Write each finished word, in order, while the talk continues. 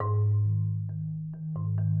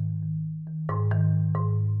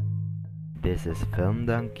This is Film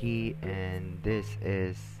Donkey, and this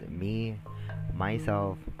is me,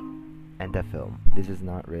 myself, and the film. This is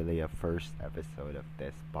not really a first episode of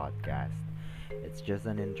this podcast. It's just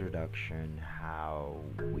an introduction how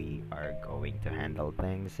we are going to handle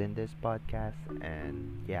things in this podcast.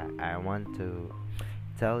 And yeah, I want to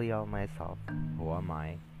tell y'all myself who am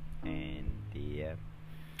I, and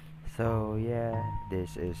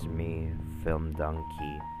this is me, Film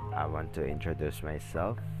Donkey. I want to introduce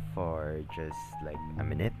myself for just like a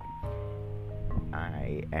minute.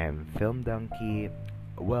 I am Film Donkey.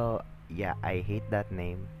 Well, yeah, I hate that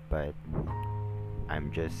name, but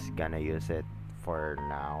I'm just gonna use it for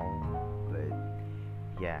now. But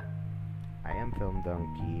yeah, I am Film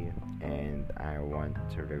Donkey and I want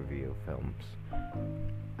to review films.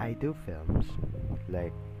 I do films.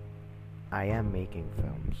 Like, I am making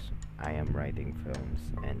films, I am writing films,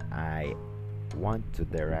 and I want to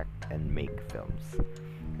direct and make films.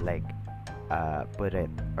 Like, put it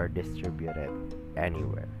or distribute it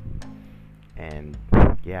anywhere. And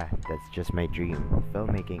yeah, that's just my dream.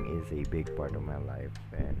 Filmmaking is a big part of my life,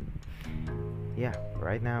 and yeah,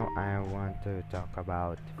 right now I want to talk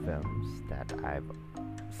about films that I've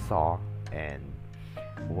saw and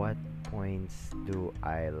what points do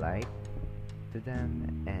I like to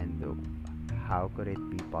them, and how could it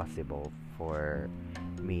be possible for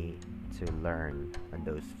me to learn on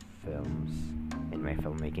those films in my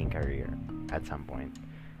filmmaking career at some point.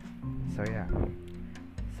 So yeah,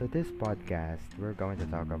 so this podcast we're going to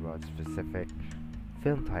talk about specific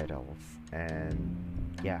film titles, and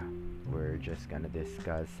yeah, we're just gonna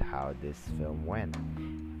discuss how this film went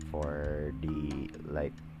for the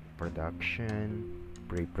like production,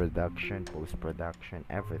 pre-production, post-production,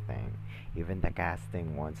 everything, even the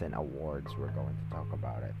casting ones and awards. We're going to talk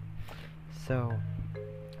about it. So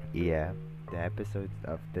yeah, the episodes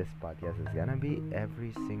of this podcast is gonna be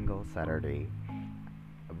every single Saturday.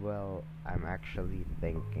 Well, I'm actually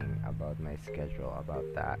thinking about my schedule about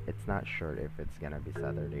that. It's not sure if it's gonna be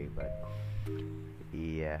Saturday, but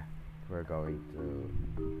yeah, we're going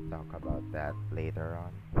to talk about that later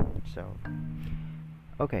on. So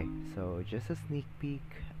okay, so just a sneak peek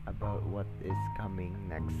about what is coming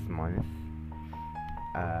next month.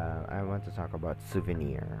 I want to talk about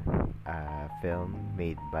Souvenir, a film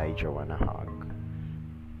made by Joanna Hogg.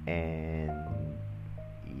 And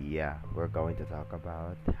yeah, we're going to talk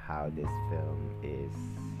about how this film is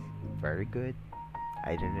very good.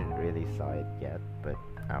 I didn't really saw it yet, but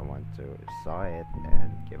I want to saw it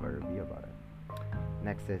and give a review about it.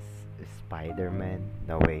 Next is Spider-Man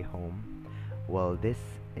No Way Home. Well, this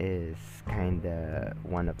is kinda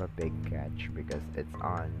one of a big catch because it's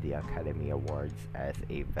on the Academy Awards as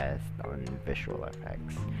a best on visual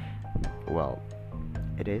effects. Well,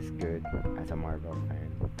 it is good as a Marvel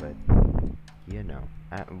fan, but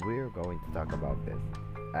we're going to talk about this.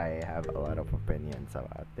 I have a lot of opinions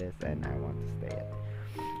about this, and I want to say it.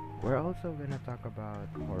 We're also gonna talk about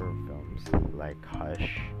horror films like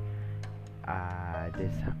Hush.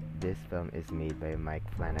 This film is made by Mike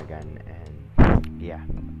Flanagan, and yeah,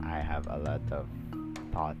 I have a lot of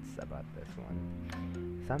thoughts about this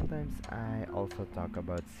one. Sometimes I also talk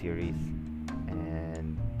about series,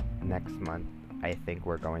 and next month I think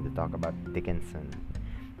we're going to talk about Dickinson.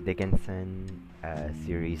 Dickinson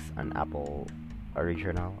series on Apple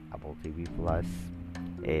original Apple TV Plus.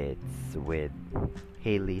 It's with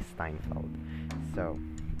Haley Steinfeld. So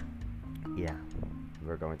yeah,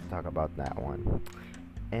 we're going to talk about that one.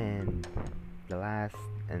 And the last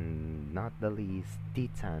and not the least,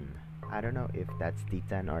 Titan. I don't know if that's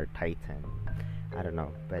Titan or Titan. I don't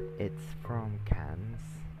know, but it's from Cannes.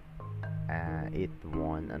 It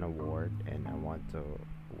won an award, and I want to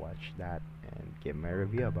watch that and give my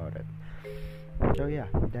review about it. So yeah,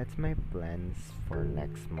 that's my plans for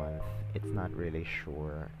next month. It's not really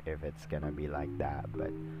sure if it's gonna be like that,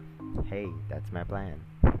 but hey, that's my plan.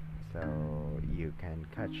 So you can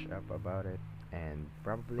catch up about it, and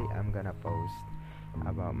probably I'm gonna post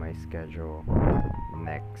about my schedule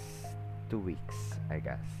next 2 weeks, I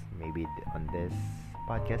guess. Maybe on this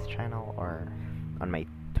podcast channel or on my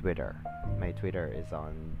Twitter. My Twitter is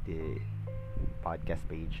on the podcast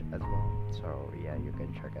page as well. So yeah, you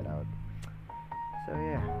can check it out. So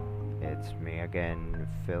yeah, it's me again,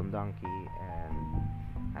 Film Donkey, and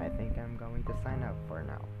I think I'm going to sign up for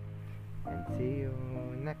now. And see you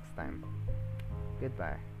next time.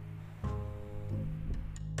 Goodbye.